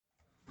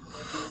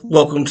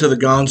Welcome to the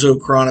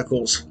Gonzo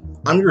Chronicles.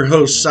 I'm your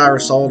host,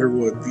 Cyrus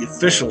Alderwood, the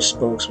official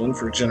spokesman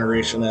for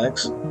Generation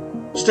X.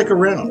 Stick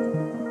around.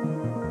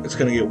 It's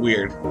going to get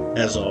weird,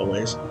 as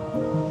always.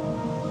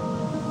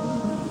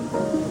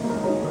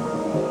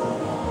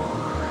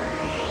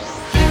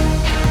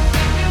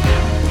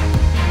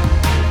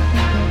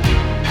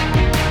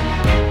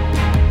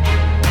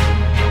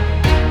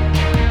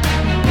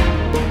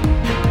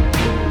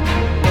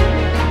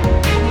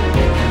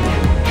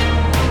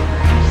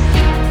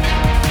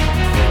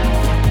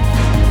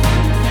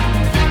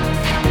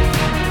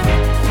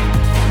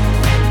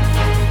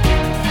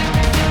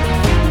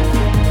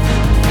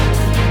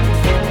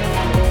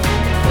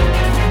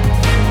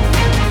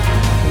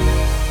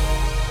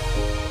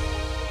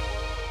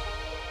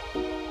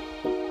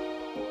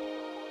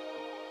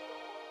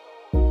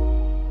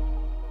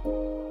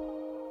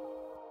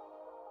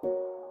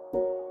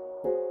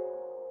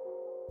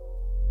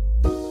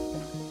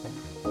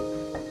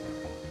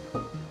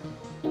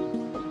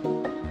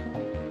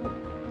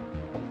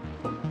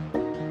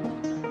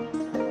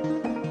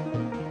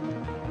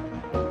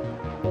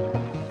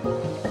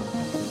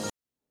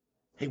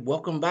 Hey,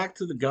 welcome back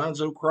to the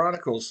Gonzo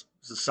Chronicles.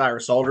 This is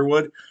Cyrus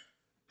Alderwood.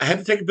 I had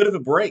to take a bit of a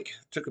break.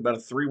 Took about a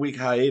 3 week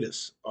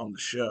hiatus on the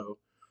show.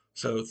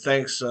 So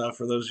thanks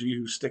for those of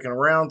you who sticking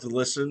around to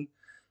listen.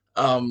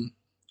 Um,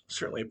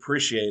 Certainly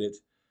appreciate it.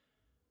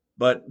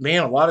 But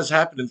man, a lot has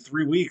happened in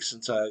 3 weeks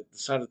since I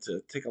decided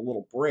to take a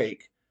little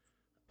break.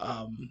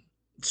 Um,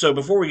 so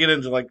before we get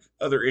into like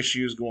other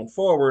issues going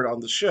forward on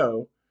the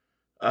show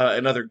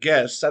and other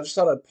guests, I just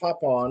thought I'd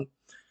pop on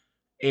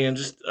and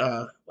just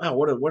wow,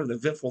 what an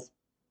eventful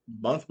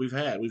month we've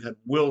had. We've had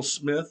Will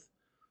Smith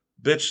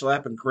bitch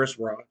slapping Chris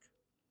Rock.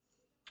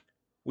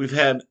 We've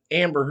had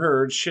Amber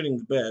Heard shitting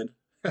the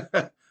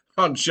bed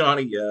on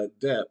Johnny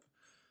Depp.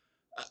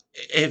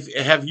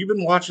 Have you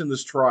been watching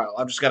this trial?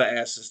 I've just got to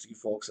ask this to you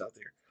folks out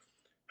there.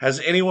 Has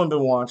anyone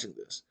been watching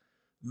this?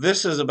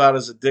 This is about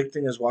as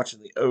addicting as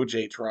watching the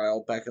OJ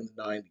trial back in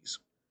the 90s.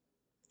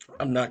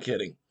 I'm not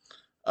kidding.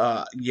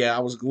 Yeah, I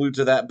was glued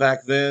to that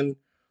back then.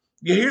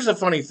 Yeah, here's a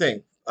funny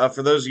thing.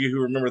 For those of you who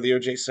remember the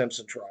O.J.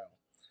 Simpson trial,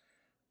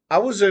 I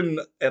was in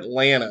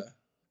Atlanta.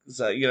 'Cause,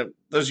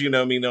 those of you who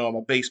know me know I'm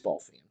a baseball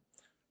fan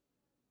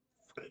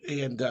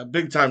and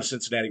big time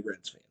Cincinnati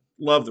Reds fan.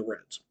 Love the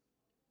Reds.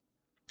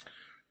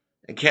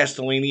 And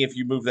Castellini, if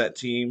you move that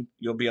team,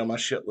 you'll be on my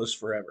shit list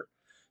forever.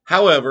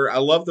 However, I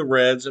love the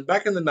Reds, and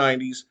back in the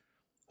 '90s,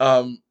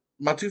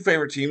 my two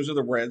favorite teams are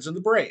the Reds and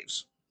the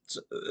Braves,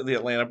 the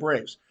Atlanta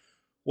Braves.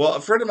 Well,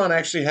 a friend of mine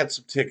actually had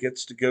some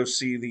tickets to go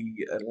see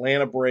the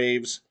Atlanta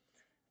Braves,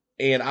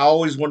 and I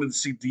always wanted to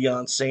see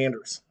Deion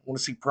Sanders. I want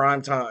to see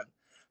prime time.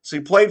 So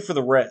he played for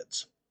the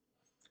Reds.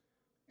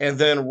 And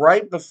then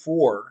right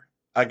before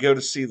I go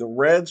to see the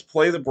Reds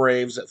play the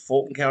Braves at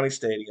Fulton County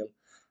Stadium,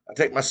 I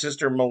take my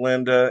sister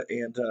Melinda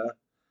and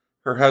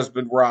her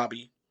husband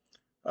Robbie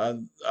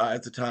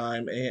at the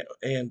time,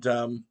 and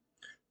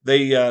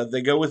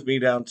they go with me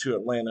down to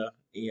Atlanta,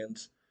 and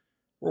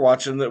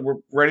we're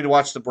ready to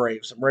watch the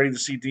Braves. I'm ready to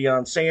see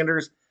Deion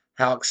Sanders.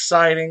 How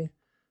exciting!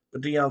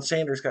 But Deion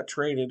Sanders got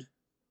traded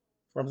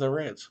from the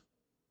Reds,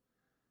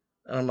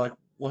 and I'm like,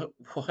 what?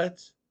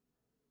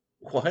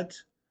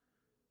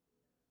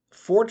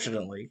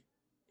 Fortunately,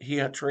 he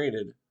got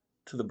traded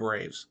to the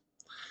Braves,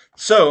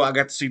 so I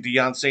got to see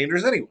Deion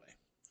Sanders anyway,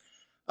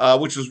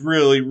 which was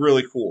really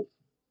really cool.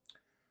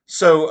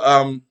 So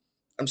I'm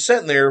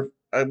sitting there.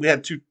 We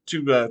had two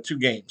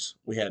games.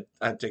 I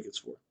had tickets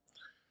for.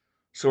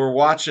 So we're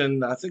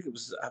watching. I think it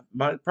was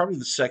probably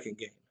the second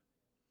game,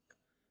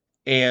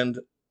 and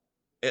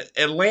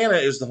Atlanta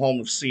is the home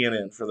of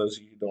CNN. For those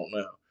of you who don't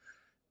know,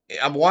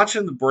 I'm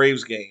watching the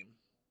Braves game,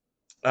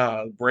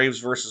 Braves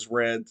versus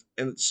Reds,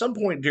 and at some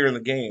point during the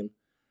game,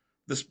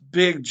 this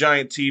big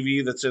giant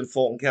TV that's in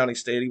Fulton County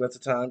Stadium at the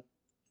time,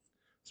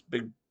 this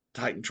big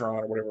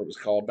Titantron or whatever it was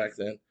called back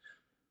then,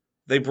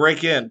 they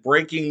break in,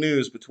 breaking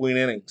news between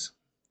innings.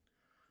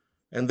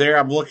 And there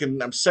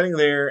I'm sitting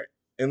there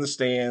in the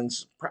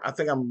stands. I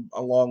think I'm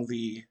along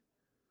the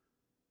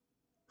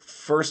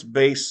first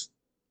base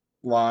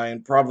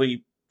line,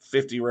 probably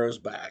 50 rows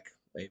back,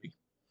 maybe.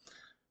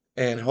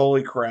 And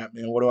holy crap,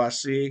 man, what do I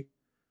see?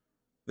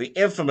 The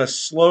infamous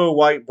slow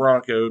white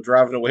Bronco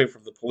driving away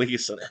from the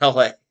police in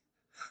LA.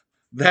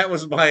 That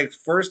was my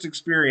first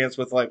experience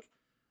with, like,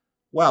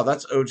 wow,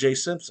 that's OJ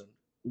Simpson.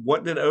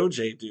 What did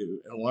OJ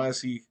do? And why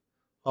is he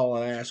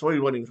hauling ass? Well, he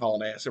wasn't even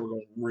hauling ass. They were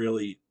going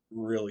really,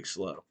 really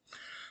slow.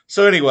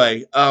 So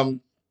anyway,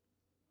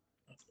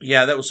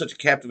 yeah, that was such a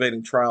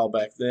captivating trial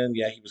back then.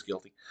 Yeah, he was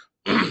guilty.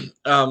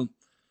 um,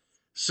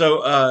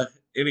 so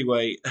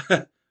anyway,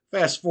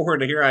 fast forward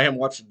to here I am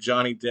watching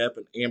Johnny Depp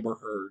and Amber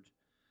Heard.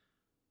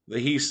 The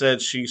he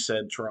said, she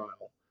said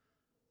trial.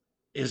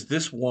 Is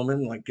this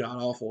woman like god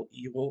awful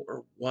evil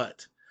or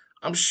what?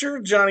 I'm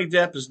sure Johnny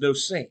Depp is no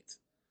saint.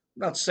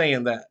 I'm not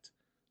saying that.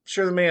 I'm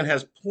sure the man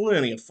has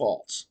plenty of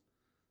faults.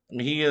 I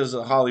mean, he is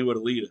a Hollywood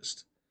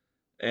elitist.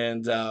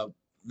 And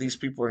these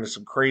people are into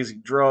some crazy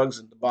drugs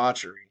and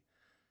debauchery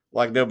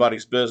like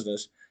nobody's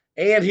business.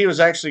 And he was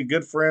actually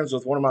good friends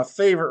with one of my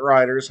favorite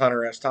writers,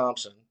 Hunter S.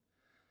 Thompson.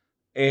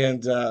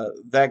 And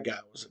that guy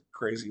was a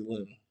crazy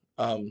loon.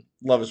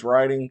 Love his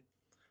writing.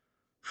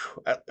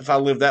 If I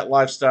lived that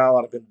lifestyle,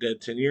 I'd have been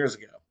dead 10 years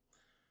ago.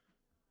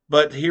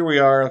 But here we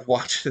are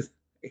watching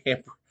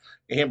Amber,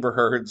 Amber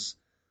Heard's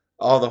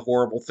all the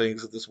horrible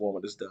things that this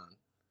woman has done.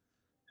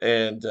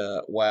 And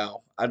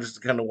wow, I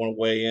just kind of want to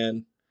weigh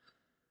in.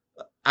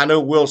 I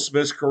know Will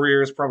Smith's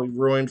career is probably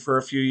ruined for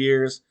a few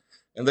years,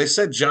 and they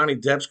said Johnny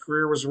Depp's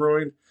career was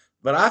ruined,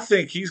 but I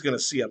think he's going to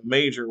see a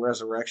major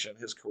resurrection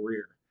in his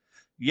career.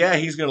 Yeah,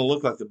 he's going to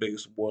look like the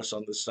biggest wuss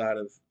on this side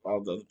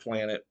of the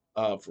planet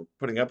for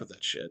putting up with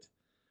that shit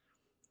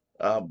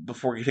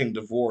before getting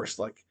divorced.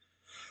 Like,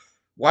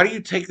 why do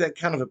you take that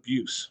kind of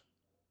abuse?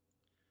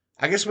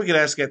 I guess we could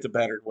ask that to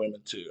battered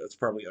women too. That's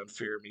probably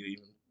unfair of me to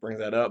even bring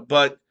that up,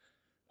 but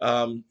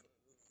um,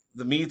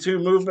 the Me Too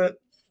movement,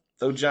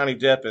 throw Johnny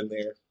Depp in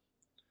there.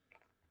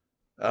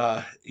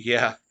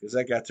 Yeah, because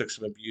that guy took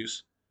some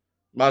abuse.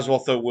 Might as well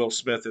throw Will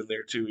Smith in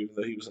there too, even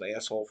though he was an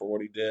asshole for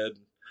what he did.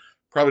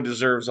 Probably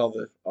deserves all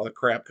the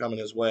crap coming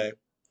his way.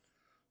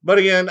 But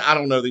again, I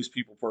don't know these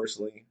people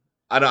personally.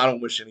 I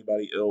don't wish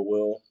anybody ill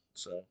will.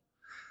 So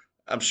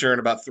I'm sure in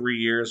about 3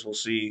 years we'll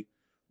see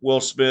Will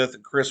Smith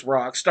and Chris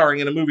Rock starring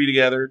in a movie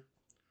together.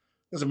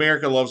 Because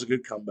America loves a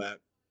good comeback,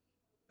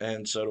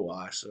 and so do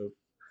I. So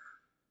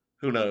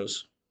who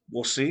knows?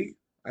 We'll see.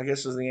 I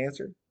guess is the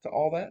answer to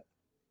all that.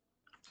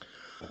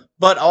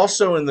 But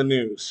also in the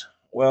news,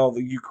 well,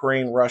 the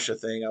Ukraine Russia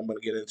thing I'm going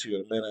to get into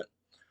in a minute.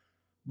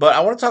 But I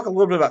want to talk a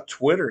little bit about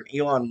Twitter and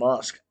Elon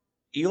Musk.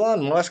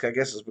 Elon Musk, I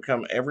guess, has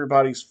become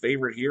everybody's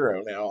favorite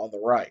hero now on the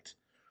right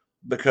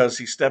because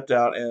he stepped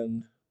out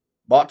and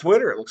bought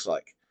Twitter, it looks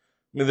like.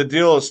 I mean, the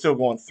deal is still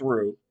going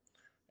through,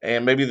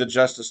 and maybe the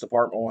Justice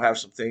Department will have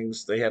some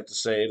things they have to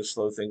say to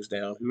slow things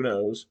down. Who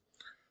knows?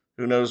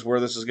 Who knows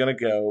where this is going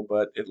to go?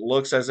 But it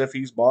looks as if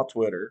he's bought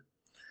Twitter.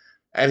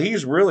 And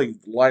he's really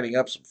lighting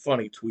up some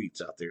funny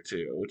tweets out there,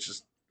 too, which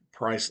is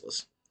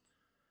priceless.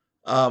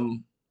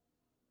 Um,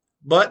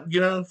 But,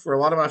 for a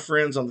lot of my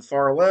friends on the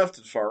far left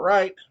and far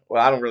right,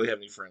 well, I don't really have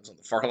any friends on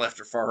the far left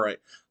or far right.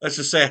 Let's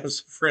just say I have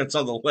some friends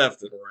on the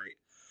left and right.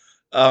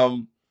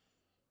 Um,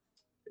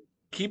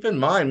 Keep in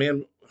mind,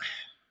 man,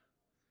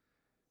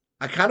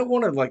 I kind of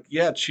want to, like,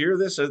 yeah, cheer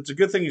this. It's a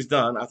good thing he's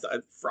done.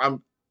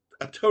 I'm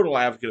a total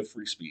advocate of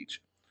free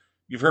speech.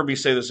 You've heard me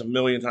say this a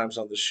million times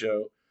on this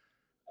show.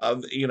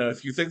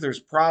 If you think there's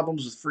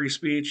problems with free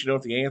speech, you know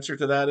what the answer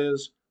to that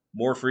is?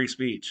 More free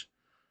speech.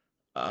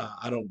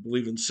 I don't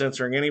believe in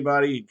censoring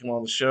anybody. You come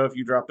on the show if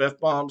you drop f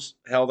bombs.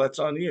 Hell, that's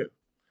on you.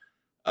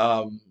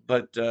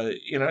 But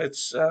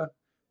it's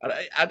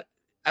I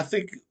I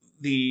think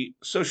the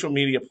social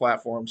media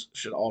platforms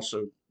should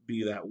also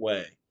be that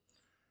way.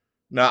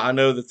 Now I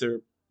know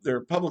that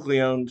they're publicly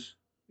owned.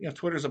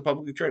 Twitter's a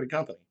publicly traded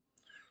company,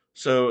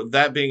 so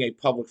that being a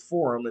public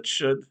forum, it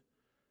should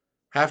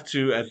have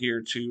to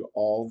adhere to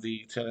all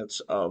the tenets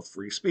of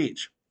free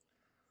speech.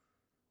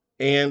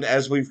 And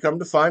as we've come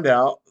to find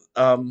out,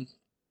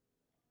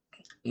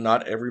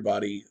 not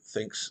everybody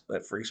thinks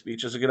that free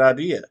speech is a good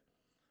idea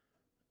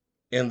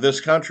in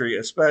this country,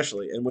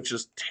 especially, and which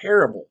is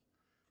terrible.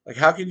 Like,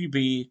 how can you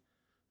be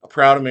a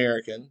proud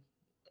American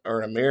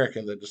or an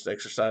American that just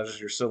exercises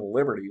your civil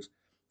liberties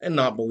and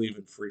not believe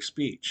in free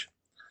speech?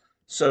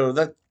 So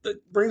that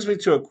brings me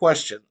to a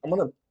question. I'm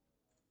going to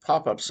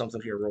pop up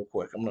something here real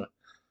quick. I'm going to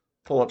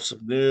pull up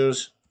some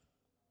news.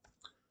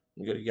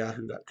 Go to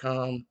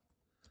yahoo.com.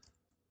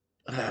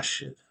 Ah,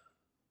 shit.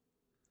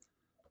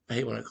 I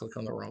hate when I click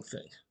on the wrong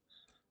thing.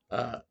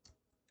 Uh,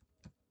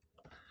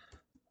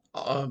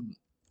 um,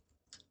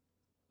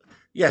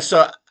 yeah,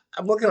 so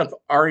I'm looking up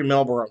Ari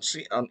Melber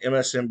on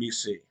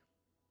MSNBC.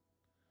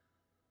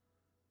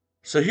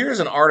 So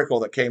here's an article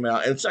that came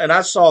out, and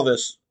I saw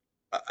this.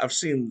 I've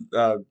seen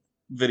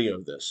video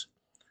of this.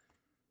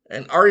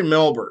 And Ari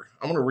Melber,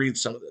 I'm going to read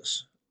some of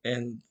this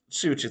and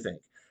see what you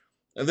think.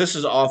 And this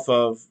is off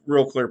of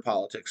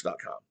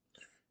RealClearPolitics.com.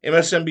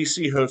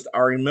 MSNBC host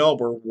Ari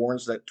Melber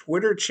warns that with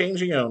Twitter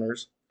changing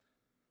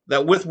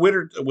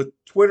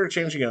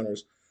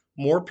owners,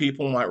 more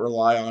people might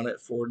rely on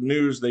it for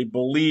news they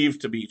believe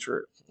to be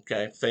true.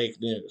 Okay, fake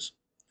news.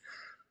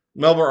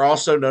 Melber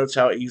also notes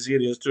how easy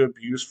it is to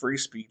abuse free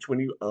speech when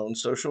you own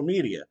social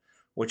media,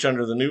 which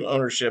under the new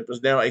ownership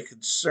is now a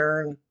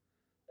concern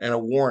and a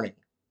warning.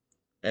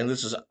 And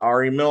this is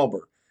Ari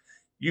Melber.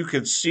 You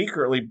could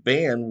secretly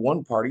ban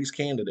one party's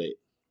candidate.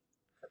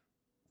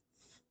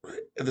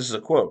 This is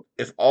a quote.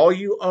 If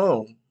you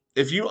own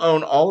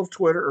all of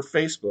Twitter or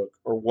Facebook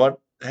or what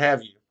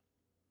have you,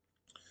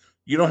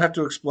 you don't have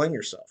to explain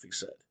yourself, he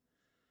said.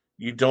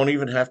 You don't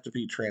even have to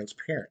be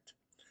transparent.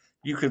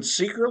 You could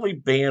secretly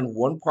ban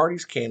one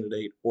party's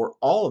candidate or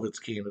all of its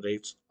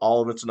candidates,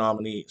 all of its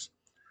nominees.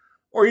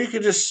 Or you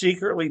could just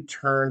secretly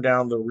turn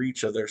down the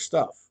reach of their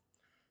stuff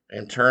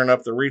and turn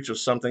up the reach of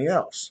something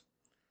else.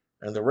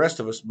 And the rest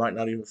of us might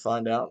not even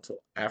find out until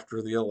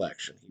after the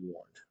election, he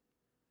warned.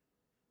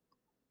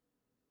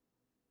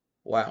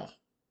 Wow.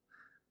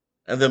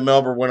 And then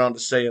Melber went on to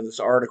say in this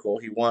article,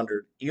 he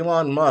wondered,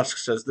 Elon Musk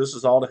says this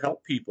is all to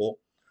help people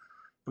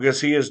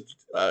because he is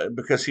a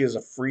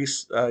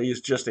he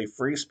is just a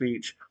free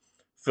speech,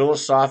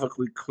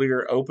 philosophically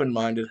clear,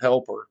 open-minded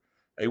helper,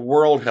 a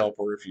world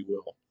helper, if you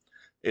will.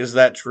 Is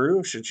that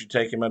true? Should you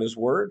take him at his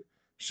word?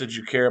 Should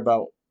you care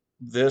about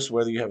this,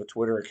 whether you have a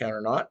Twitter account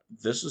or not?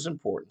 This is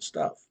important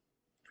stuff.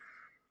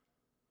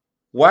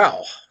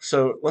 Wow.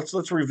 So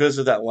let's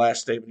revisit that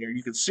last statement here.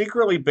 You can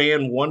secretly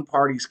ban one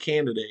party's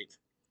candidate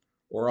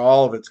or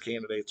all of its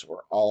candidates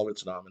or all of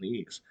its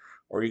nominees.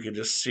 Or you can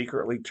just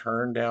secretly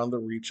turn down the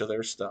reach of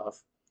their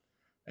stuff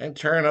and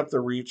turn up the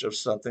reach of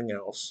something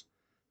else,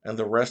 and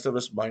the rest of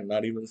us might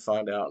not even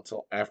find out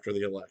until after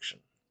the election.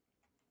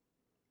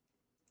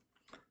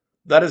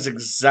 That is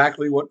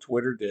exactly what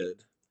Twitter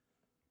did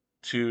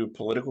to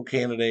political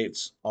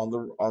candidates on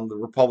the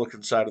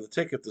Republican side of the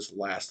ticket this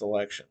last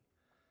election.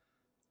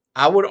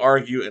 I would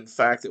argue, in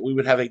fact, that we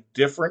would have a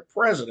different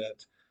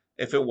president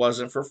if it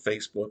wasn't for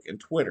Facebook and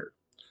Twitter.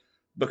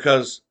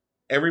 Because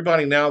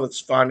everybody now that's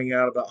finding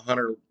out about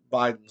Hunter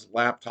Biden's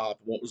laptop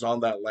and what was on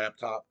that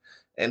laptop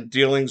and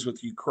dealings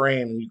with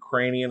Ukraine and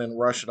Ukrainian and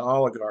Russian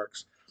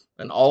oligarchs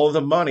and all of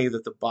the money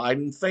that the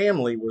Biden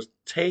family was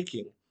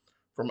taking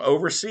from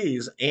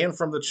overseas and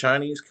from the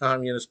Chinese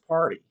Communist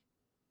Party,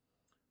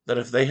 that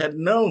if they had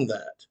known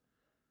that,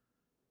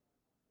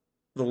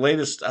 the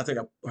latest, I think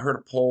I heard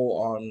a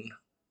poll on,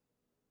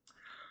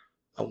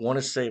 I want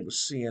to say it was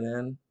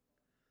CNN,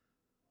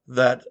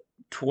 that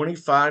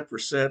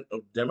 25%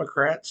 of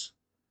Democrats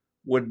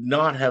would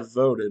not have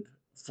voted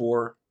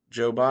for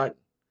Joe Biden.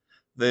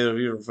 They would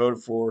have either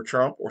voted for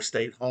Trump or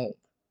stayed home.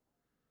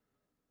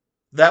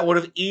 That would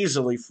have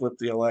easily flipped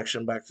the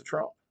election back to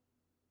Trump.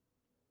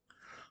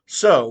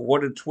 So,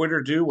 what did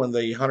Twitter do when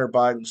the Hunter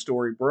Biden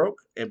story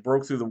broke? It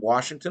broke through the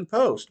Washington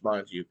Post,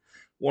 mind you,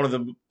 one of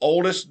the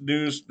oldest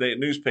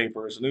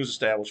newspapers, news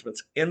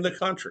establishments in the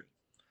country.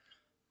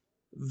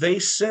 They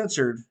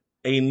censored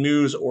a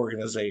news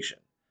organization.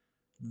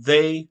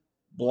 They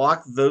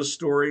blocked those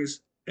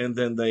stories and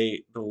then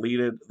they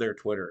deleted their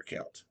Twitter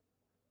account.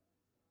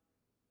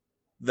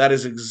 That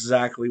is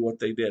exactly what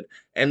they did.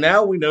 And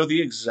now we know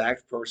the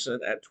exact person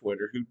at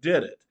Twitter who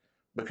did it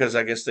because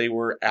I guess they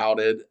were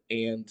outed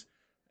and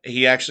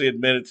he actually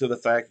admitted to the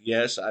fact,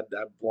 yes, I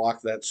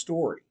blocked that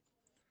story.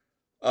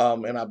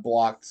 And I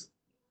blocked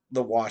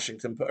the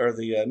Washington or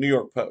the New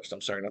York Post.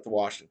 I'm sorry, not the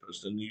Washington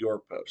Post, the New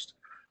York Post,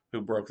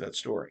 who broke that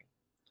story.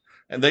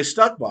 And they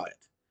stuck by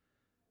it.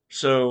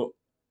 So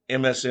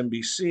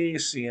MSNBC,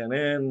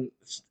 CNN,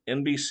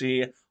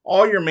 NBC,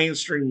 all your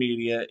mainstream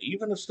media,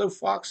 even if there's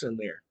Fox in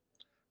there,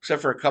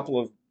 except for a couple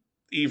of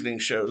evening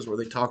shows where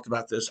they talked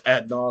about this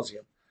ad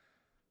nauseum.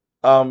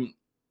 Um,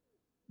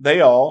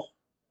 they all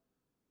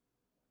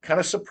kind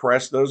of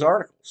suppressed those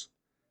articles.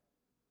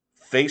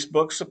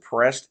 Facebook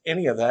suppressed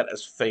any of that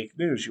as fake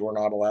news. You were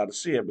not allowed to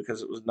see it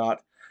because it was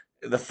not,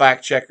 the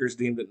fact checkers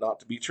deemed it not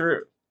to be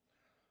true.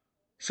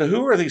 So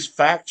who are these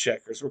fact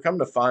checkers? We're coming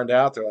to find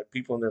out they're like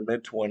people in their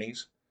mid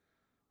 20s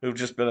who've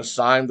just been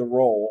assigned the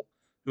role,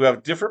 who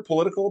have different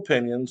political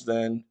opinions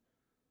than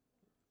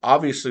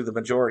obviously the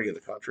majority of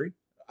the country,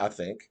 I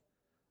think,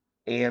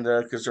 and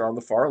because they're on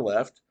the far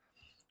left,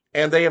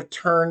 and they have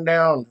turned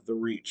down the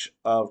reach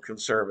of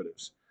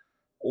conservatives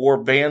or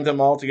banned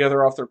them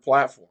altogether off their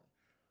platform.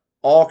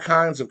 All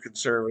kinds of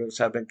conservatives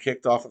have been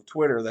kicked off of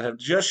Twitter that have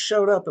just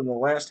showed up in the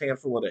last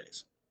handful of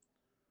days.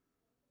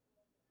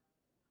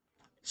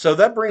 So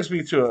that brings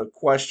me to a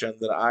question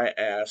that I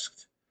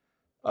asked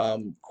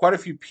quite a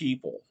few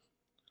people.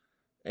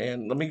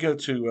 And let me go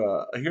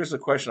to here's the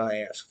question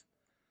I asked.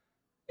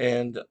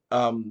 And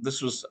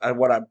this was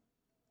what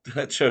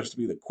I chose to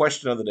be the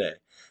question of the day.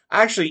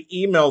 I actually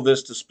emailed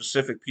this to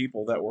specific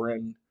people that were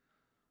in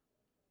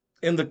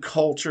the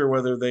culture,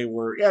 whether they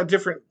were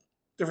different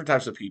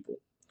types of people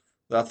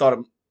that I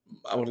thought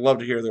I would love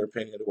to hear their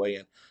opinion to weigh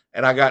in,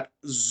 and I got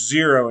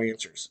zero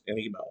answers in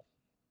email.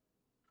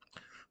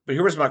 But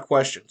here was my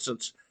question: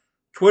 since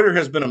Twitter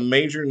has been a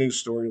major news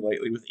story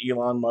lately with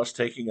Elon Musk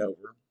taking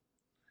over,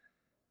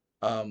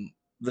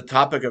 the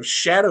topic of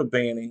shadow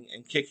banning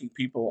and kicking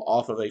people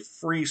off of a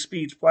free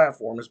speech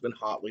platform has been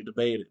hotly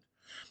debated.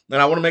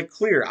 And I want to make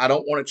clear, I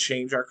don't want to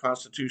change our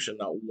Constitution,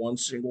 not one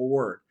single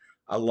word.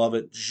 I love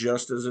it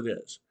just as it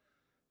is.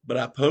 But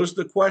I posed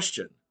the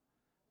question,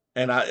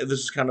 and this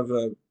is kind of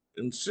a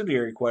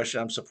incendiary question.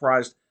 I'm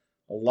surprised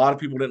a lot of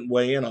people didn't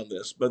weigh in on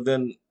this, but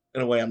then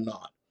in a way I'm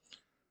not.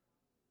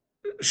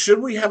 Should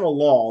we have a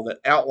law that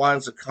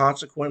outlines the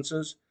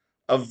consequences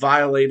of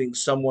violating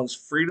someone's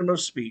freedom of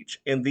speech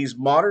in these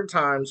modern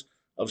times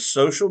of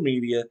social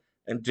media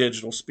and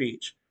digital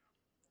speech?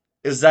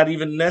 Is that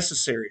even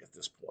necessary at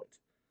this point?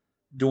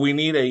 Do we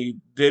need a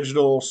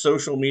digital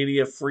social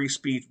media free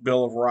speech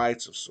bill of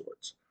rights of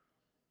sorts?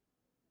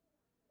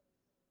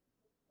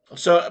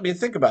 So, I mean,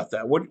 think about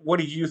that. What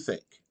do you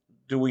think?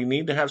 Do we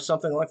need to have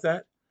something like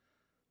that?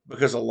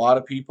 Because a lot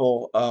of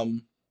people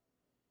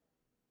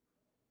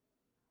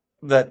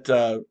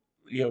that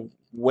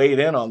weighed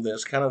in on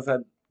this kind of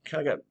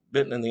got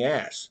bitten in the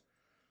ass.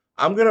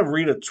 I'm gonna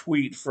read a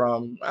tweet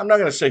from. I'm not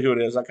gonna say who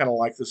it is. I kind of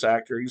like this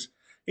actor.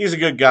 He's a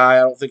good guy.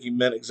 I don't think he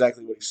meant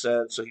exactly what he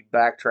said, so he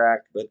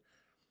backtracked. But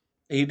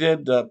he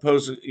did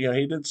pose.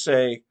 He did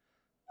say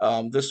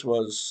this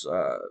was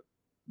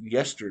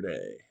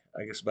yesterday.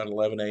 I guess about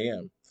 11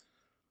 a.m.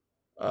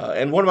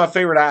 And one of my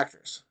favorite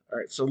actors. All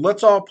right, so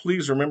let's all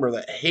please remember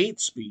that hate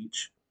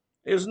speech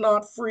is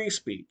not free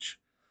speech.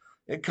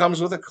 It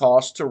comes with a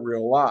cost to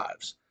real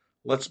lives.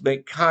 Let's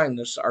make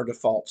kindness our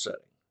default setting.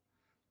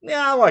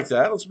 Yeah, I like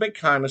that. Let's make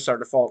kindness our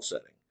default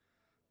setting.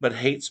 But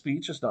hate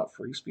speech is not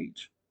free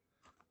speech.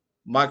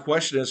 My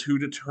question is, who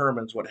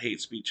determines what hate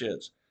speech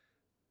is?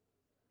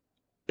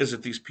 Is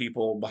it these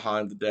people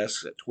behind the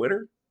desks at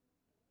Twitter?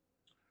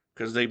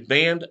 Because they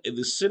banned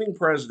the sitting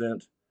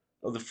president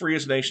of the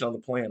freest nation on the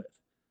planet.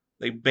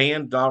 They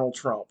banned Donald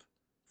Trump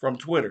from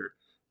Twitter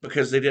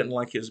because they didn't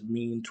like his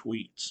mean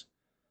tweets.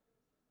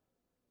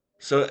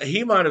 So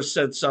he might have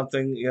said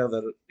something,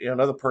 that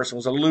another person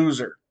was a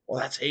loser. Well,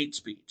 that's hate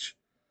speech.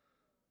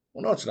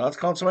 Well, no, it's not. It's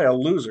calling somebody a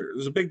loser.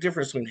 There's a big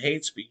difference between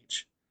hate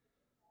speech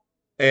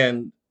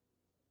and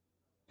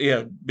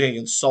being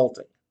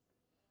insulting.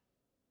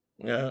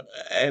 Yeah,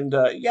 and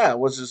yeah, it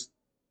was just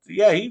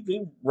yeah,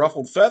 he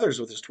ruffled feathers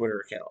with his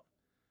Twitter account.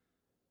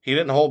 He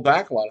didn't hold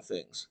back a lot of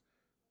things.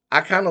 I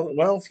kind of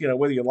well,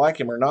 whether you like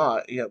him or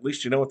not, at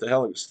least you know what the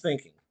hell he was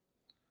thinking.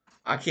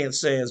 I can't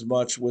say as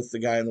much with the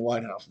guy in the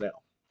White House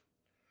now,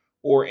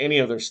 or any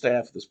of their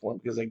staff at this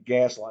point because they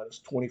gaslight us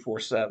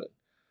 24/7.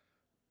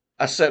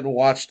 I sat and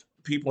watched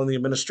people in the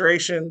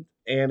administration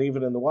and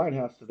even in the White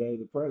House today,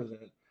 the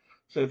president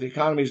said the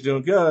economy is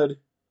doing good,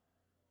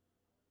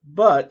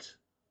 but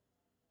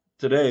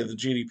today the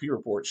GDP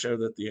report showed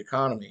that the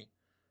economy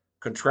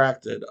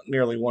contracted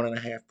nearly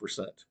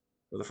 1.5%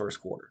 for the first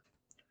quarter.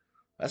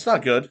 That's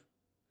not good.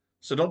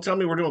 So don't tell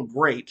me we're doing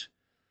great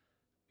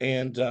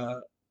and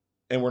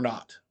and we're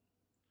not.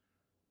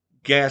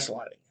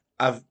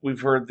 Gaslighting.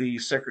 We've heard the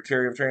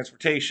Secretary of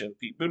Transportation,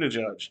 Pete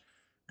Buttigieg,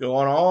 go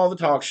on all the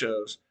talk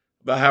shows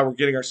about how we're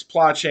getting our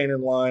supply chain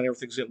in line,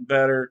 everything's getting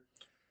better.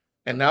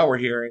 And now we're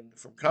hearing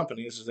from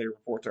companies as they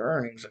report their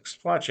earnings that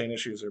supply chain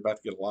issues are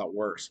about to get a lot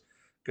worse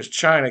because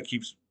China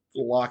keeps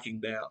locking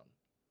down.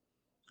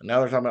 And now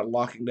they're talking about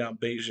locking down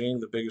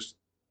Beijing, the biggest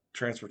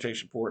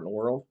transportation port in the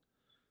world.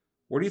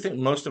 Where do you think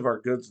most of our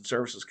goods and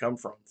services come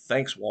from?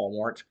 Thanks,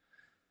 Walmart.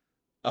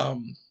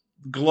 Um,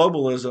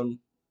 Globalism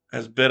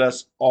has bit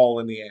us all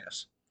in the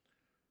ass.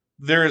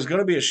 There is going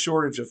to be a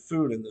shortage of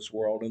food in this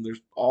world, and there's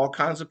all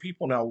kinds of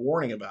people now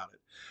warning about it.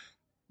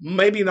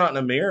 Maybe not in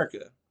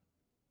America,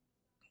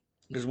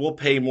 because we'll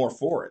pay more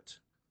for it.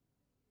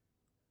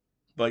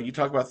 But you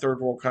talk about third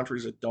world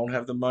countries that don't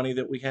have the money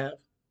that we have,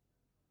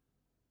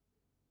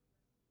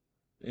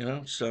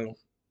 so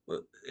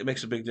it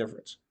makes a big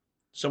difference.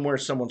 Somewhere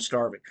someone's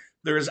starving.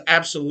 There is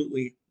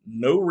absolutely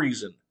no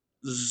reason,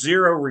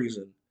 zero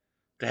reason,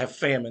 to have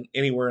famine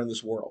anywhere in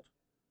this world.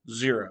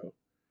 Zero.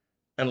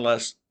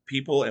 Unless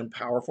people in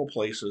powerful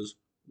places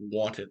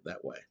want it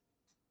that way.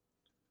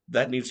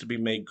 That needs to be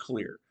made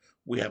clear.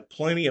 We have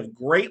plenty of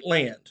great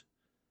land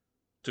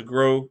to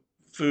grow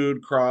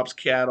food, crops,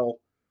 cattle,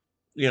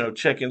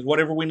 chickens,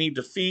 whatever we need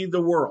to feed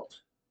the world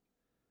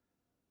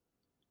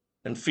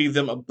and feed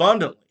them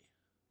abundantly.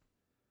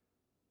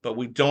 But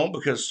we don't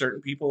because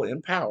certain people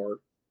in power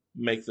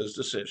make those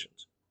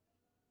decisions.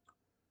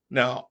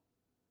 Now,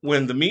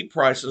 when the meat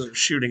prices are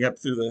shooting up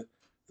through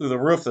the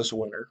roof this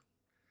winter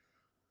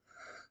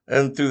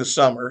and through the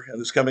summer and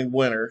this coming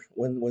winter,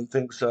 when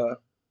things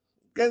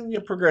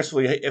get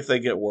progressively, if they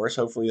get worse,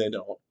 hopefully they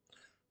don't.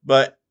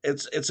 But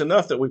it's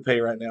enough that we pay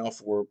right now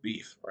for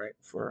beef, right?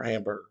 For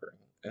hamburger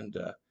and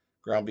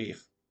ground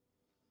beef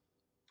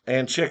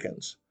and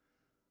chickens.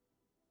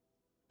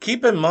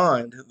 Keep in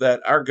mind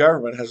that our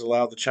government has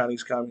allowed the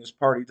Chinese Communist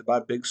Party to buy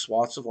big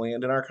swaths of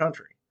land in our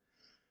country.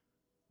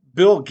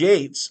 Bill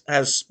Gates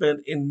has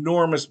spent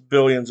enormous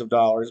billions of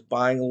dollars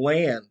buying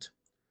land,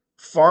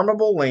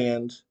 farmable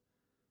land,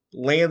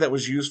 land that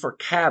was used for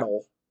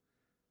cattle,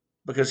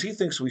 because he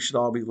thinks we should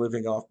all be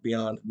living off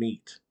beyond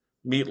meat,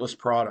 meatless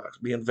products,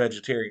 being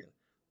vegetarian.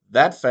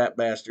 That fat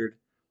bastard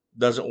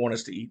doesn't want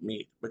us to eat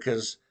meat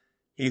because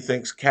he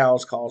thinks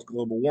cows cause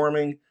global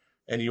warming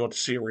and you want to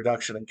see a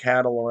reduction in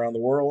cattle around the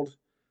world.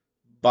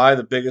 Buy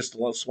the biggest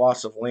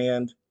swaths of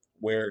land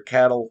where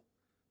cattle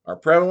are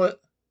prevalent,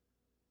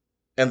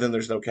 and then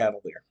there's no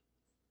cattle there.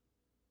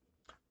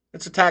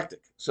 It's a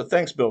tactic. So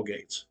thanks, Bill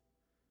Gates.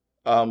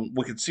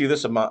 We could see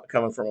this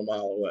coming from a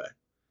mile away.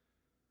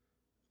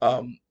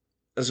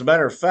 As a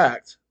matter of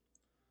fact,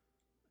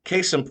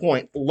 case in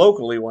point,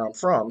 locally where I'm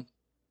from,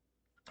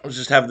 I was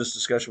just having this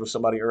discussion with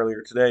somebody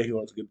earlier today who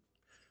owns a good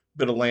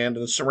bit of land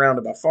and is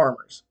surrounded by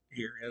farmers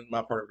here in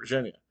my part of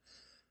Virginia.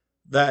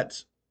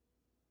 That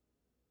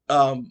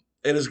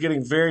it is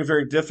getting very,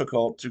 very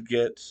difficult to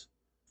get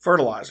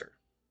fertilizer,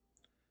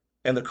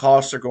 and the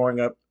costs are going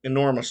up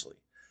enormously.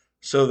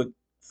 So the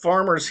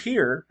farmers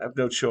here have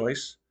no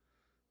choice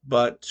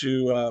but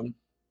to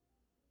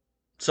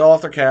sell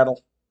off their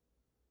cattle,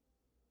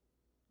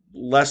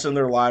 lessen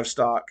their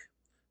livestock,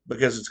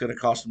 because it's going to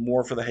cost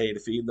more for the hay to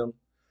feed them.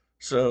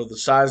 So the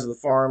size of the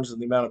farms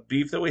and the amount of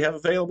beef that we have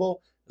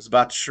available is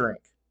about to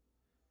shrink.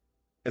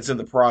 It's in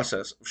the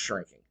process of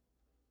shrinking,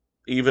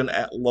 even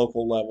at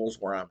local levels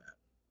where I'm at.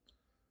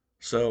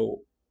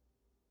 So,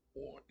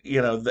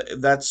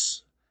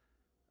 that's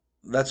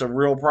a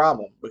real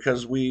problem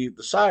because we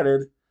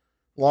decided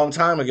a long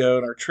time ago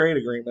in our trade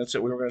agreements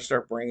that we were going to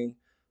start bringing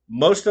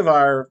most of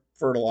our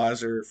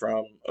fertilizer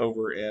from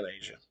over in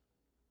Asia.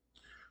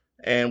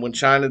 And when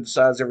China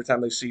decides every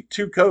time they see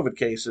two COVID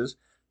cases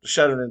to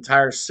shut an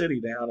entire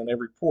city down in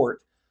every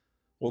port,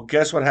 well,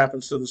 guess what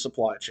happens to the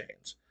supply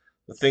chains?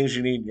 The things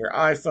you need in your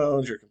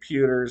iPhones, your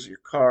computers, your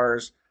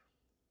cars,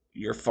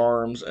 your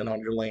farms, and on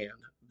your land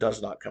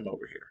does not come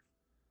over here.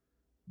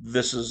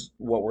 This is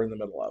what we're in the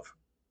middle of.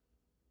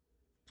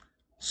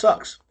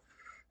 Sucks.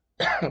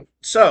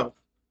 So,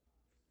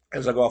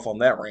 as I go off on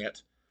that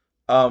rant,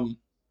 um,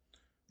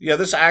 yeah,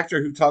 this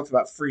actor who talked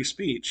about free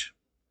speech,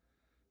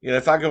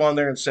 if I go on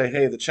there and say,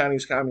 "Hey, the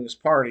Chinese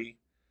Communist Party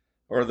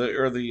or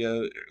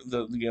the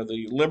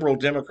liberal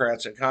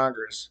Democrats in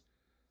Congress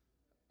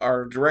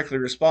are directly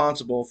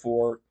responsible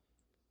for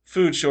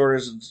food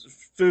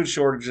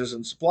shortages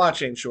and supply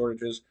chain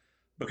shortages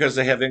because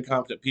they have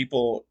incompetent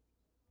people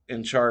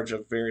in charge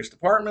of various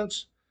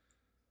departments."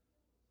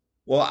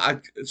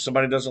 Well, if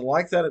somebody doesn't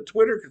like that at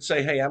Twitter could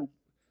say, "Hey, I'm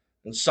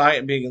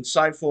being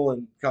insightful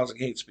and causing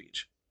hate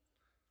speech."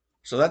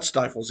 So that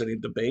stifles any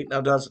debate,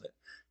 now doesn't it?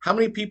 How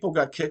many people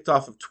got kicked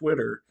off of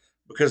Twitter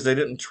because they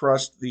didn't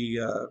trust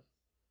I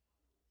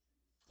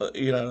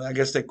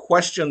guess they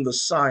questioned the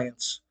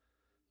science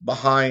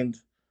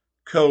behind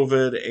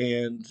COVID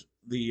and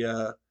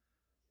the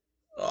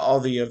all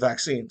the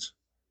vaccines.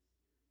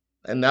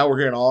 And now we're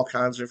hearing all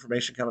kinds of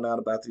information coming out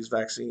about these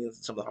vaccines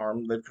and some of the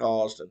harm they've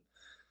caused. And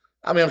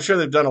I mean, I'm sure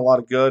they've done a lot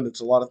of good. It's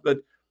a lot of, but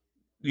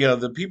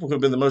the people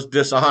who've been the most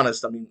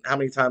dishonest. I mean, how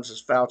many times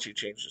has Fauci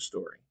changed the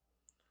story?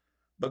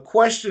 But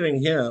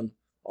questioning him,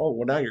 oh,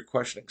 well, now you're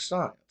questioning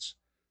science.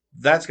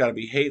 That's got to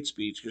be hate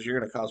speech because you're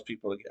going to cause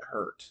people to get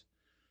hurt.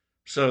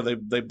 So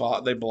they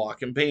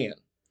block and ban.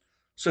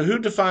 So who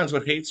defines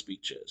what hate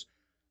speech is?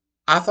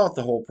 I thought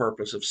the whole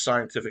purpose of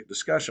scientific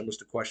discussion was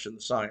to question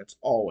the science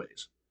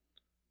always.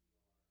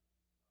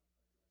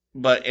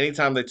 But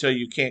anytime they tell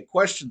you can't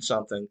question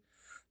something,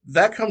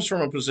 that comes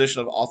from a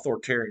position of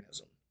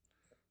authoritarianism.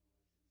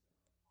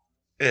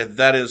 And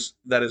that is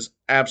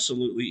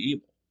absolutely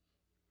evil.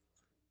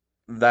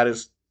 That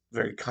is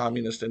very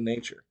communist in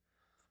nature.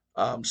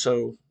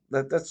 So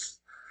that's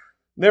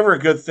never a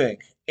good thing.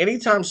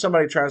 Anytime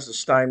somebody tries to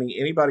stymie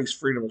anybody's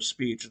freedom of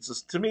speech,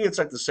 to me it's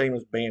like the same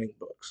as banning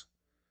books.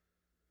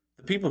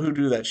 The people who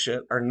do that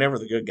shit are never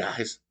the good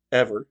guys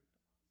ever,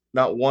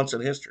 not once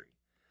in history.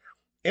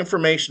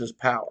 Information is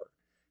power,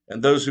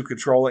 and those who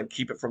control it and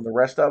keep it from the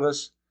rest of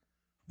us,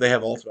 they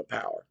have ultimate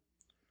power.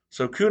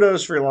 So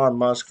kudos for Elon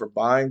Musk for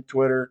buying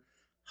Twitter.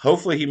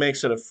 Hopefully he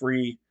makes it a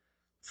free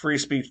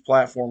speech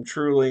platform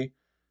truly.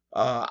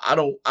 I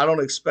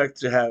don't expect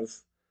to have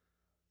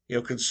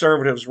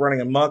conservatives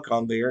running amok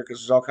on there because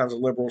there's all kinds of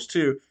liberals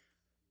too.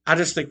 I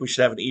just think we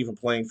should have an even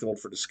playing field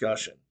for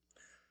discussion.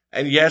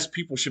 And yes,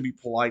 people should be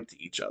polite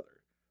to each other.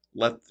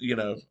 Let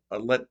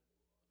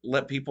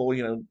let people,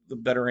 the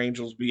better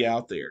angels be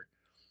out there.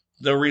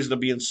 No reason to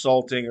be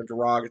insulting or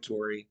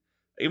derogatory,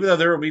 even though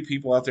there will be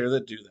people out there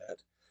that do that.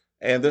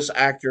 And this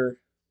actor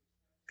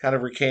kind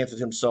of recanted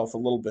himself a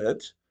little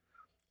bit,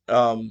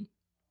 um,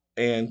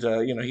 and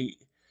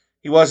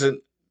he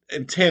wasn't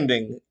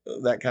intending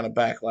that kind of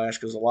backlash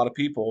because a lot of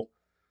people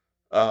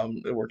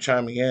that were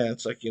chiming in.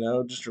 It's like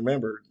just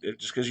remember,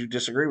 just because you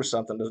disagree with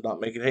something does not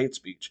make it hate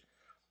speech.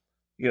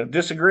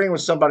 Disagreeing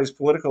with somebody's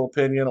political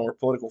opinion or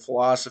political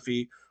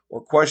philosophy,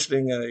 or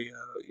questioning an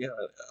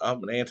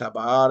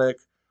antibiotic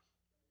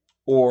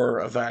or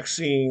a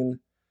vaccine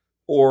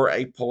or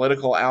a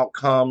political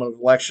outcome of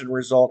election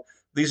result,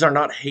 these are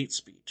not hate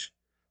speech.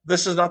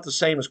 This is not the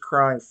same as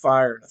crying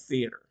fire in a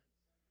theater.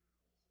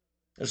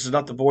 This is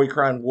not the boy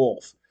crying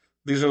wolf.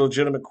 These are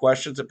legitimate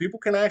questions that people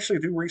can actually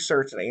do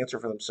research and answer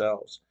for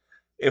themselves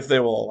if they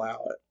will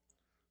allow it.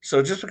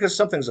 So just because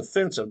something's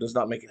offensive does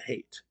not make it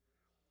hate.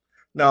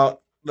 Now,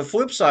 the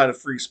flip side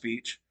of free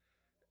speech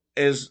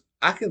is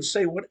I can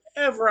say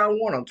whatever I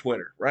want on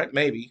Twitter, right?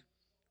 Maybe.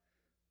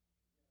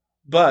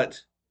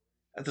 But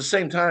at the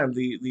same time,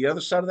 the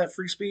other side of that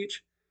free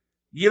speech,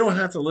 you don't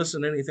have to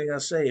listen to anything I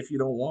say if you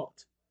don't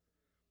want.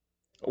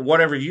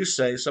 Whatever you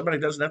say, somebody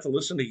doesn't have to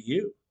listen to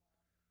you.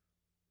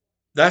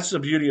 That's the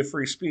beauty of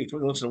free speech. We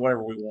can listen to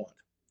whatever we want.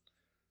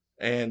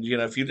 And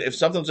if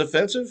something's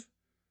offensive,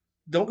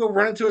 don't go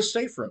run into a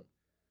safe room.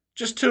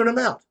 Just tune them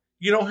out.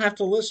 You don't have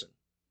to listen.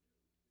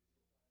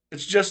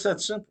 It's just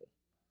that simple.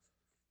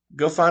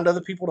 Go find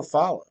other people to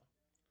follow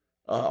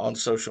on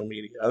social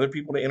media, other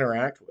people to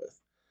interact with.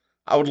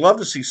 I would love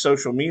to see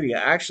social media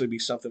actually be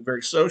something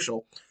very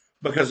social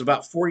because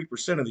about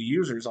 40% of the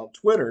users on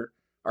Twitter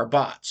are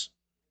bots.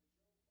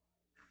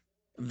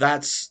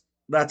 That's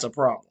a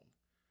problem.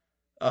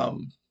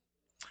 Um,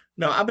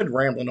 Now, I've been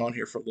rambling on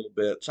here for a little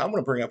bit, so I'm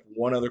going to bring up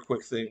one other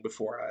quick thing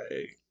before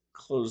I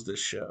close this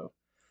show.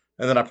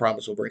 And then I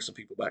promise we'll bring some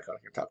people back on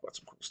here and talk about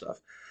some cool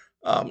stuff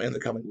in the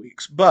coming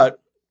weeks. But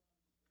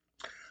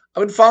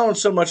I've been following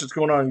so much that's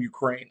going on in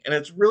Ukraine, and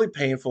it's really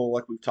painful,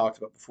 like we've talked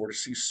about before, to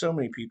see so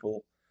many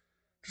people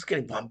just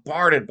getting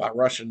bombarded by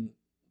Russian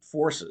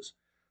forces.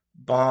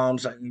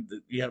 Bombs, I mean,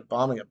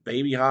 bombing a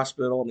baby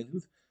hospital. I mean,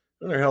 who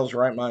in their hell's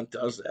right mind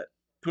does that?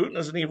 Putin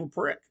is an evil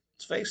prick.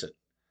 Let's face it.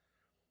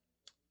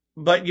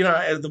 But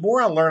the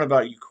more I learn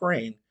about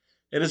Ukraine,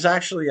 it is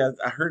actually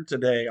I heard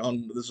today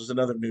on this was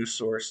another news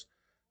source,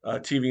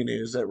 TV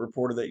news that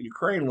reported that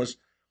Ukraine was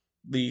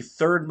the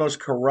third most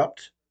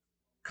corrupt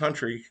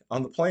country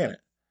on the planet.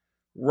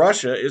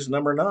 Russia is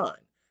number 9.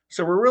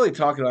 So we're really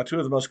talking about two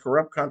of the most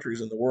corrupt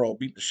countries in the world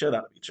beating the shit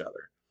out of each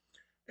other.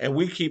 And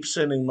we keep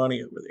sending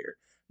money over there.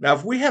 Now,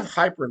 if we have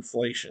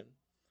hyperinflation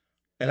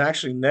and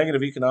actually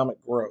negative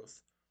economic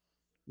growth,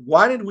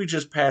 why did we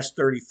just pass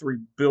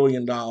 $33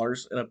 billion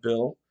in a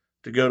bill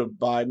to go to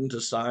Biden to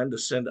sign to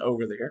send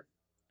over there?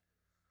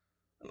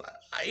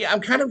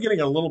 I'm kind of getting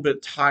a little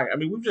bit tired. I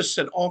mean, we've just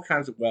sent all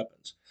kinds of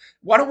weapons.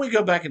 Why don't we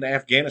go back into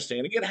Afghanistan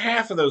and get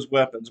half of those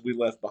weapons we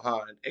left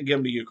behind and give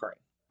them to Ukraine?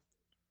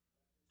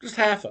 Just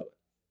half of it.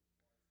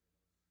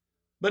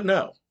 But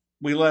no,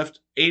 we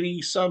left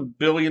 80 some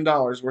billion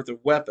dollars worth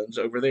of weapons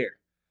over there.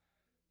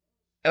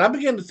 And I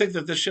begin to think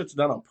that this shit's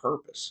done on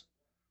purpose.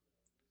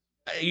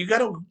 You got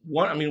to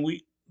want, I mean,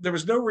 there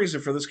was no reason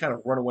for this kind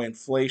of runaway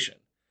inflation.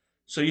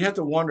 So you have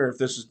to wonder if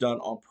this is done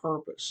on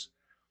purpose.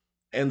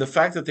 And the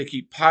fact that they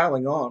keep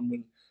piling on,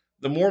 when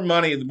the more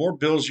money, the more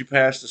bills you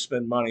pass to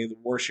spend money, the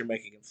worse you're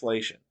making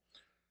inflation.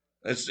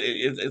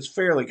 It's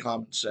fairly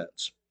common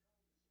sense.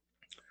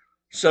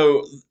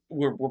 So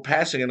we're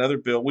passing another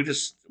bill. We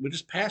just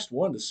passed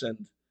one to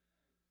send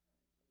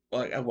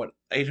like what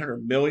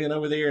 800 million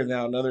over there, and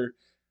now another.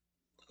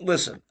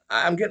 Listen,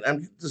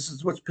 this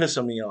is what's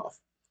pissing me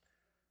off.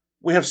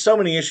 We have so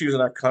many issues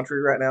in our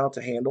country right now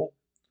to handle.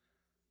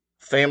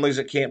 Families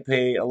that can't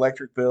pay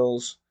electric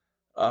bills,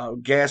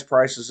 gas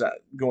prices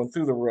going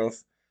through the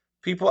roof.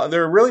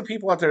 There are really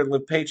people out there that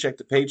live paycheck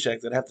to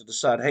paycheck that have to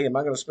decide, hey, am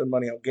I going to spend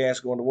money on gas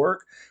going to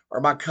work, or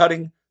am I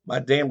cutting my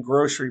damn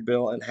grocery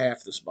bill in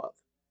half this month?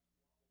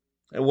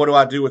 And what do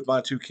I do with my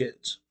 2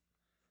 kids?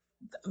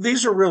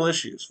 These are real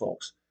issues,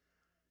 folks.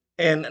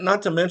 And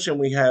not to mention,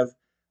 we have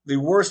the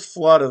worst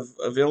flood of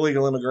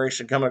illegal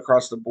immigration coming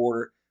across the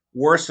border,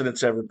 worse than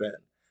it's ever been.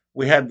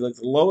 We had the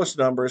lowest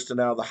numbers to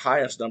now the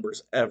highest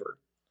numbers ever.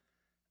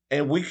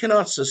 And we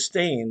cannot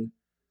sustain,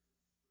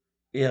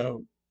 you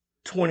know,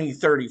 20,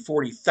 30,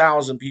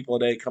 40,000 people a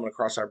day coming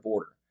across our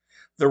border.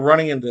 They're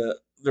running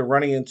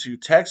into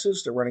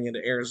Texas, they're running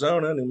into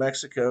Arizona, New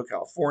Mexico,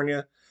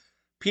 California.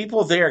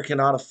 People there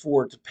cannot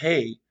afford to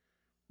pay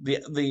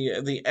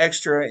the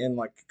extra in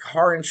like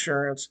car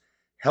insurance,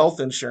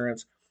 health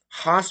insurance,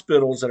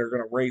 hospitals that are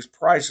going to raise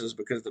prices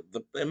because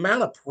the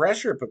amount of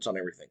pressure it puts on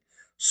everything.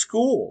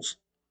 Schools,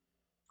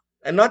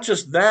 and not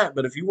just that,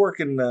 but if you work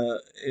in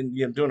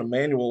doing a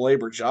manual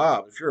labor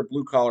job, if you're a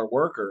blue collar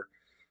worker,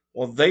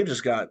 well, they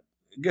just got.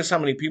 Guess how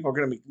many people are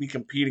going to be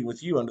competing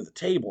with you under the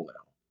table now?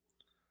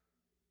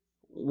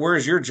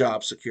 Where's your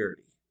job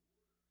security?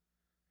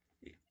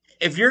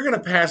 If you're going to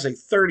pass a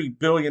 $30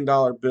 billion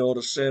bill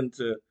to send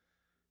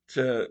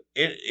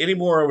any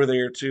more over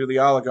there to the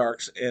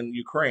oligarchs in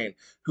Ukraine,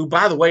 who,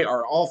 by the way,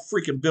 are all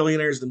freaking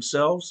billionaires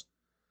themselves.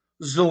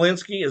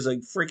 Zelensky is a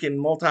freaking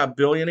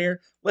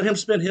multi-billionaire. Let him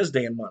spend his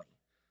damn money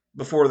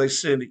before they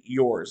send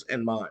yours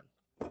and mine.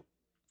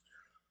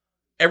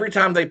 Every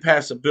time they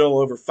pass a bill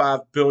over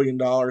 $5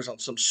 billion on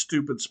some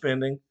stupid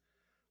spending,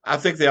 I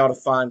think they ought to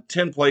find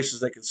 10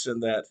 places they could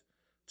send that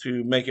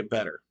to make it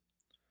better.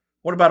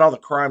 What about all the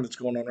crime that's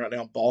going on right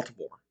now in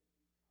Baltimore?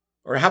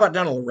 Or how about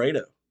down in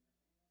Laredo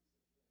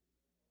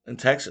in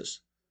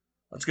Texas?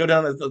 Let's go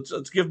down.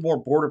 Let's give more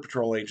border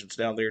patrol agents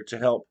down there to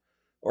help,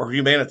 or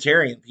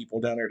humanitarian people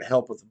down there to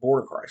help with the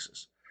border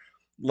crisis.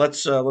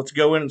 Let's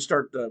go in and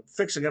start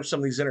fixing up some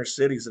of these inner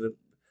cities that have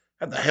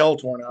had the hell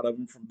torn out of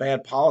them from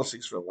bad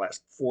policies for the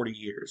last 40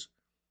 years.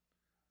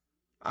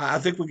 I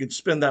think we could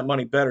spend that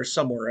money better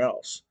somewhere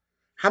else.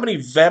 How many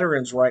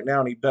veterans right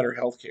now need better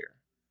health care?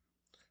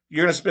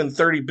 You're going to spend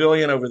 30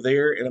 billion over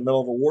there in the middle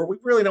of a war we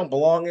really don't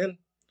belong in,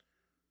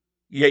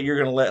 yet you're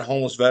going to let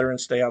homeless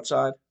veterans stay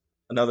outside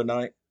another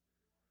night.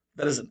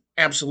 That is an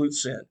absolute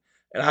sin.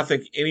 And I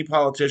think any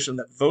politician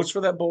that votes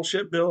for that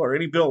bullshit bill or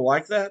any bill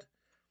like that,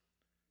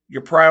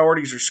 your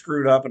priorities are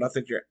screwed up, and I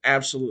think you're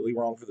absolutely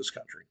wrong for this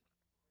country.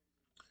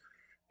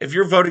 If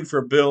you're voting for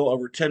a bill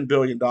over $10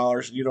 billion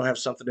and you don't have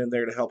something in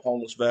there to help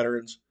homeless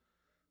veterans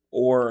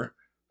or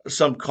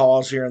some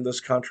cause here in this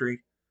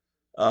country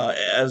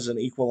as an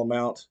equal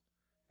amount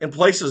in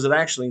places that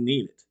actually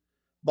need it,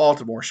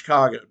 Baltimore,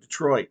 Chicago,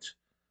 Detroit,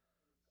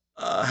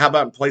 how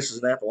about in places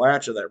in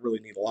Appalachia that really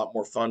need a lot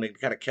more funding to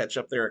kind of catch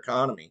up their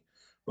economy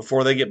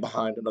before they get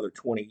behind another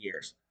 20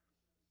 years?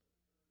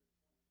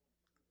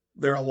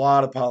 There are a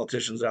lot of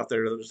politicians out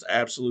there that are just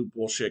absolute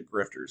bullshit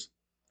grifters.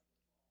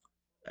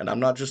 And I'm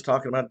not just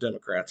talking about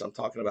Democrats. I'm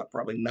talking about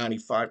probably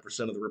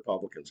 95% of the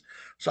Republicans.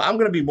 So I'm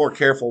going to be more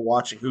careful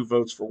watching who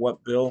votes for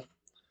what bill.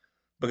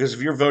 Because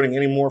if you're voting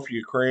any more for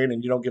Ukraine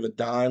and you don't give a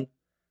dime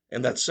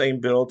in that same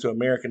bill to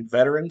American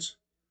veterans,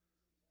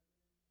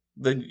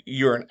 then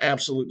you're an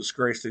absolute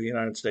disgrace to the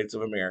United States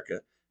of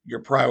America. Your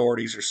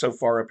priorities are so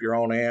far up your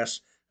own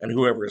ass, and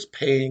whoever is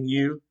paying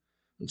you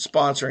and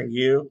sponsoring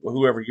you,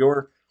 whoever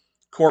your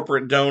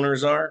corporate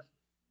donors are,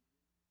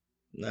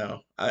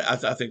 no, I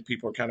think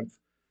people are kind of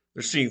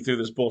they're seeing through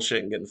this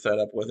bullshit and getting fed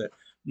up with it.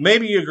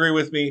 Maybe you agree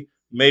with me,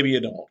 maybe you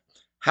don't.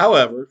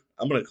 However,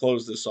 I'm going to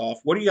close this off.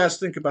 What do you guys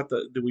think about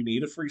the? Do we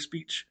need a free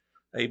speech,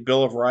 a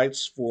bill of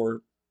rights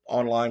for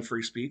online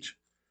free speech?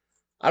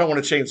 I don't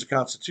want to change the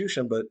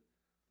Constitution, but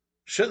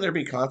shouldn't there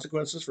be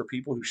consequences for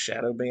people who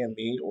shadow ban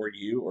me or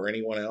you or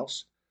anyone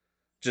else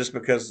just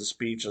because the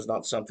speech is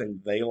not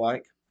something they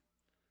like?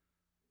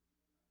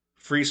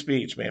 Free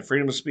speech, man,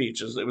 freedom of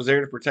speech is it was there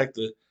to protect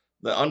the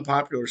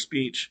unpopular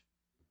speech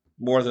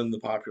more than the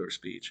popular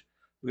speech.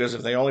 Because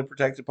if they only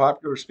protected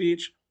popular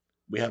speech,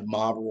 we have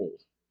mob rule.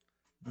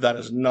 That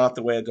is not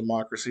the way a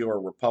democracy or a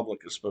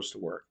republic is supposed to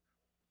work.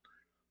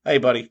 Hey,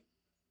 buddy,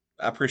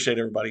 I appreciate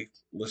everybody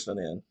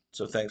listening in.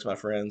 So thanks, my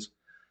friends.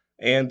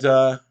 And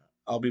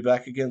I'll be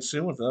back again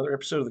soon with another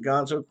episode of the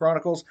Gonzo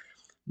Chronicles.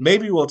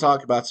 Maybe we'll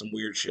talk about some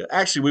weird shit.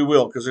 Actually, we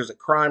will, because there's a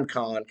crime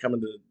con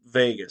coming to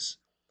Vegas.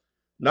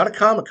 Not a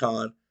Comic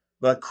Con,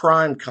 but a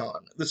crime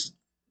con. This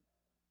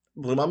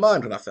blew my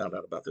mind when I found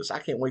out about this. I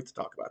can't wait to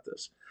talk about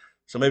this.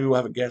 So maybe we'll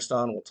have a guest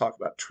on and we'll talk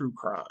about true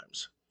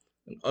crimes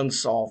and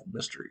unsolved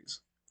mysteries.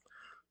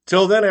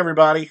 Till then,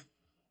 everybody,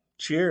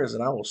 cheers,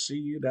 and I will see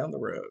you down the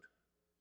road.